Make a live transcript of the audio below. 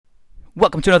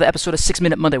Welcome to another episode of 6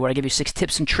 Minute Monday, where I give you 6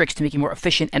 tips and tricks to make you more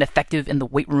efficient and effective in the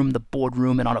weight room, the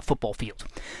boardroom, and on a football field.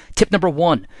 Tip number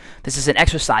 1. This is an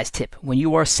exercise tip. When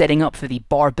you are setting up for the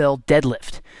barbell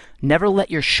deadlift, never let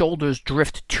your shoulders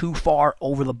drift too far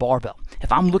over the barbell.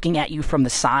 If I'm looking at you from the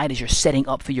side as you're setting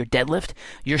up for your deadlift,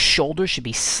 your shoulders should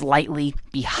be slightly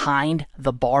behind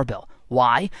the barbell.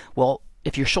 Why? Well,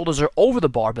 if your shoulders are over the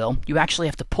barbell, you actually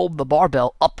have to pull the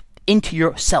barbell up into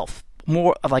yourself.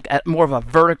 More of a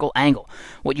vertical angle.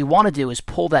 What you want to do is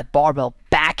pull that barbell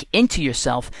back into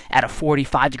yourself at a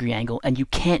 45-degree angle, and you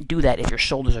can't do that if your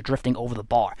shoulders are drifting over the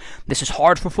bar. This is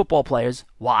hard for football players.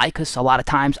 Why? Because a lot of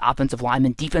times offensive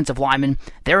linemen, defensive linemen,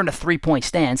 they're in a three-point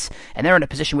stance, and they're in a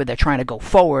position where they're trying to go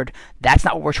forward. That's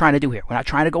not what we're trying to do here. We're not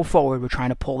trying to go forward. We're trying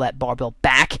to pull that barbell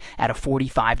back at a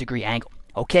 45-degree angle.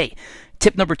 Okay,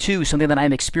 tip number 2, something that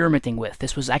I'm experimenting with.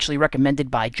 This was actually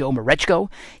recommended by Joe Marechko.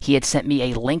 He had sent me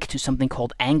a link to something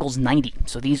called Angles 90.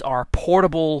 So these are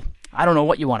portable, I don't know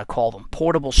what you want to call them,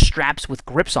 portable straps with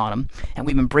grips on them. And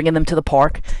we've been bringing them to the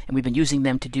park, and we've been using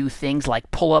them to do things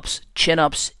like pull-ups,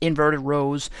 chin-ups, inverted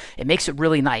rows. It makes it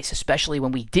really nice, especially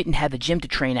when we didn't have the gym to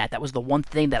train at. That was the one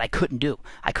thing that I couldn't do.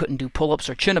 I couldn't do pull-ups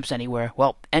or chin-ups anywhere.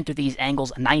 Well, enter these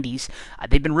Angles 90s.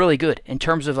 They've been really good in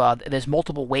terms of there's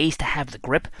multiple ways to have the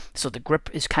grip. So the grip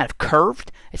is kind of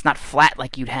curved. It's not flat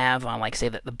like you'd have on, like, say,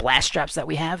 the blast straps that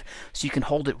we have. So you can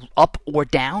hold it up or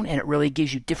down, and it really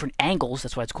gives you different angles.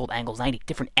 That's why it's called Angles 90.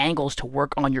 Different angles to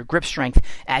work on your grip strength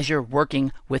as you're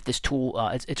working with this tool.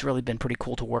 It's really been pretty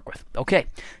cool to work with. Okay,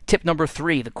 tip number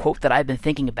 3, the quote that I've been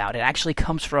thinking about. It actually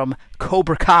comes from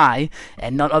Cobra Kai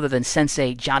and none other than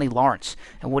Sensei Johnny Lawrence.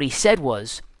 And what he said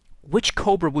was, which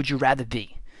cobra would you rather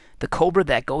be? The cobra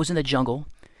that goes in the jungle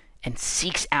and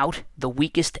seeks out the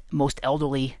weakest, most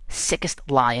elderly, sickest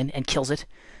lion and kills it?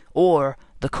 Or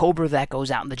the cobra that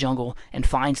goes out in the jungle and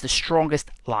finds the strongest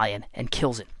lion and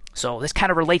kills it? So this kind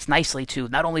of relates nicely to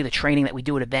not only the training that we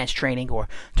do at Advanced Training, or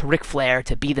to Ric Flair,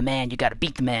 to be the man, you got to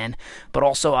beat the man, but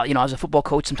also, as a football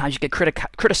coach, sometimes you get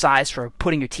criticized for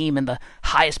putting your team in the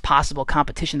highest possible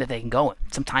competition that they can go in.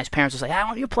 Sometimes parents will say, why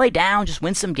don't you play down, just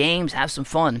win some games, have some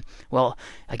fun. Well,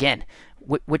 again,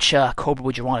 which cobra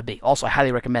would you want to be? Also, I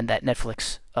highly recommend that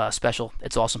Netflix special.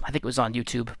 It's awesome. I think it was on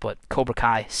YouTube, but Cobra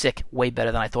Kai, sick, way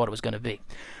better than I thought it was going to be.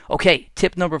 Okay,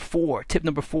 tip number 4,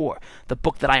 the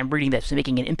book that I am reading that's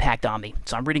making an impact on me.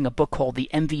 So I'm reading a book called The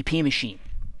MVP Machine.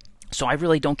 So I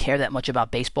really don't care that much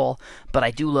about baseball, but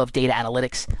I do love data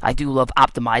analytics. I do love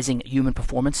optimizing human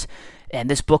performance, and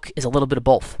this book is a little bit of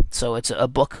both. So it's a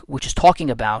book which is talking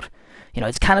about,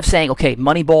 it's kind of saying, okay,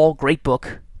 Moneyball, great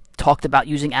book, talked about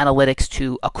using analytics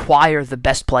to acquire the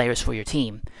best players for your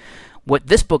team. What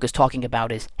this book is talking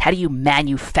about is, how do you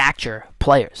manufacture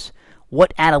players?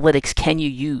 What analytics can you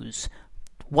use?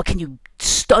 What can you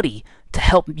study to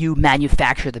help you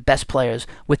manufacture the best players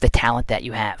with the talent that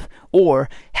you have? Or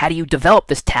how do you develop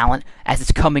this talent as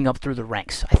it's coming up through the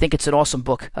ranks? I think it's an awesome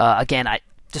book.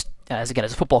 As a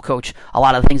football coach, a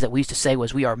lot of the things that we used to say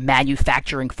was, we are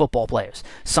manufacturing football players.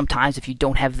 Sometimes if you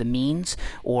don't have the means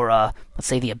or, let's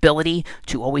say, the ability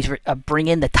to always bring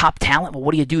in the top talent, well,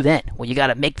 what do you do then? Well, you got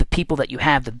to make the people that you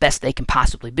have the best they can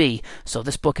possibly be. So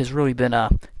this book has really been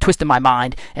twisting my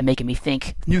mind and making me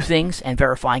think new things and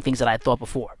verifying things that I had thought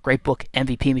before. Great book,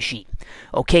 MVP Machine.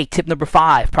 Okay, tip number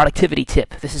 5, productivity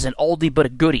tip. This is an oldie but a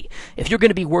goodie. If you're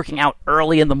going to be working out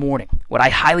early in the morning, what I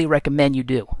highly recommend you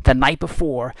do the night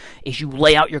before is you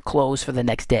lay out your clothes for the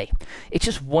next day. It's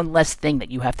just one less thing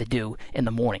that you have to do in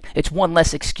the morning. It's one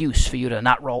less excuse for you to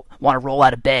not want to roll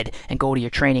out of bed and go to your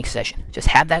training session. Just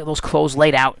have those clothes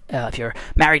laid out. If you're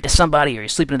married to somebody, or you're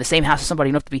sleeping in the same house as somebody,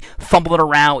 you don't have to be fumbling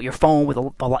around with your phone with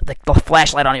the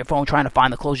flashlight on your phone trying to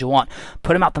find the clothes you want.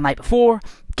 Put them out the night before.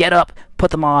 Get up,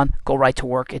 put them on, go right to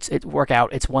work. It's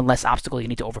one less obstacle you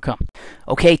need to overcome.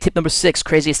 Okay, tip number 6,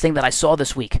 craziest thing that I saw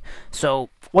this week. So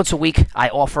once a week, I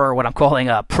offer what I'm calling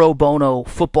pro bono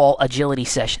football agility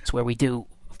sessions, where we do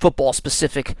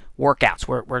football-specific workouts.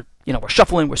 We're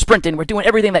shuffling, we're sprinting, we're doing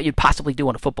everything that you'd possibly do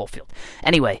on a football field.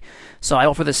 Anyway, so I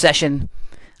offer this session.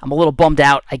 I'm a little bummed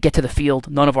out. I get to the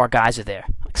field, none of our guys are there.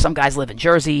 Some guys live in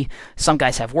Jersey, some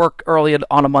guys have work early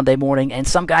on a Monday morning, and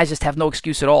some guys just have no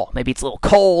excuse at all. Maybe it's a little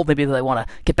cold, maybe they want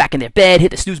to get back in their bed,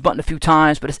 hit the snooze button a few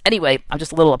times, but anyway, I'm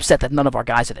just a little upset that none of our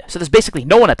guys are there. So there's basically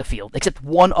no one at the field except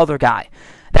one other guy.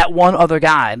 That one other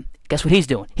guy, guess what he's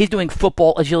doing? He's doing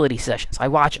football agility sessions. I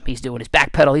watch him. He's doing his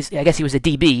back pedal. I guess he was a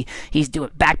DB. He's doing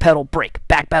back pedal break,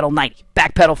 back pedal 90,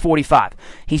 back pedal 45.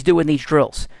 He's doing these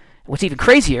drills. What's even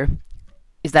crazier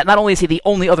is that not only is he the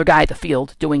only other guy at the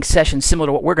field doing sessions similar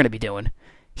to what we're going to be doing,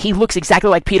 he looks exactly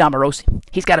like Pete Amorosi.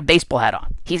 He's got a baseball hat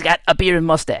on. He's got a beard and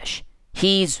mustache.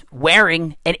 He's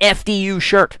wearing an FDU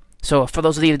shirt. So for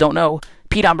those of you that don't know,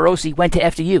 Pete Amorosi went to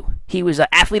FDU. He was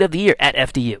Athlete of the Year at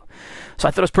FDU. So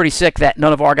I thought it was pretty sick that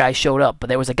none of our guys showed up, but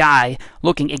there was a guy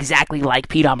looking exactly like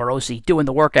Pete Amorosi doing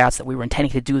the workouts that we were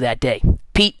intending to do that day.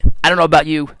 Pete, I don't know about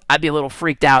you, I'd be a little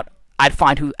freaked out. I'd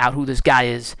find out who this guy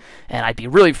is, and I'd be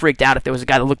really freaked out if there was a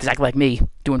guy that looked exactly like me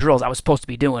doing drills I was supposed to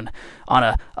be doing on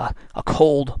a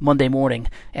cold Monday morning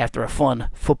after a fun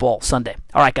football Sunday.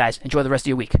 All right, guys, enjoy the rest of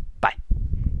your week. Bye.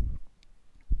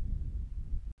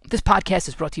 This podcast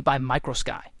is brought to you by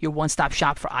MicroSky, your one-stop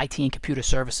shop for IT and computer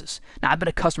services. Now, I've been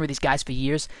a customer of these guys for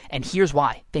years, and here's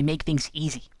why. They make things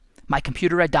easy. My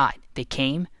computer had died. They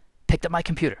came, picked up my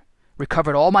computer,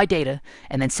 recovered all my data,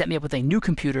 and then set me up with a new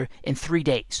computer in 3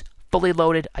 days. Fully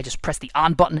loaded, I just press the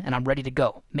on button and I'm ready to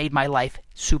go. Made my life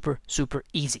super, super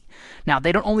easy. Now,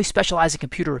 they don't only specialize in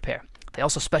computer repair. They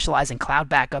also specialize in cloud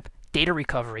backup, data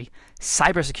recovery,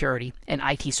 cybersecurity, and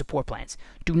IT support plans.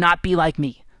 Do not be like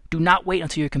me. Do not wait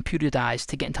until your computer dies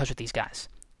to get in touch with these guys.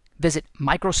 Visit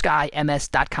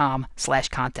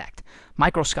microskyms.com/contact.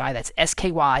 MicroSky, that's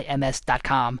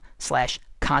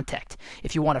SKYMS.com/contact.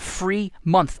 If you want a free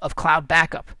month of cloud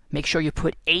backup, make sure you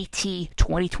put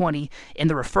AT2020 in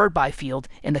the referred by field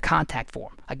in the contact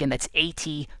form. Again, that's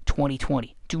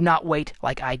AT2020. Do not wait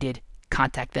like I did.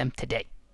 Contact them today.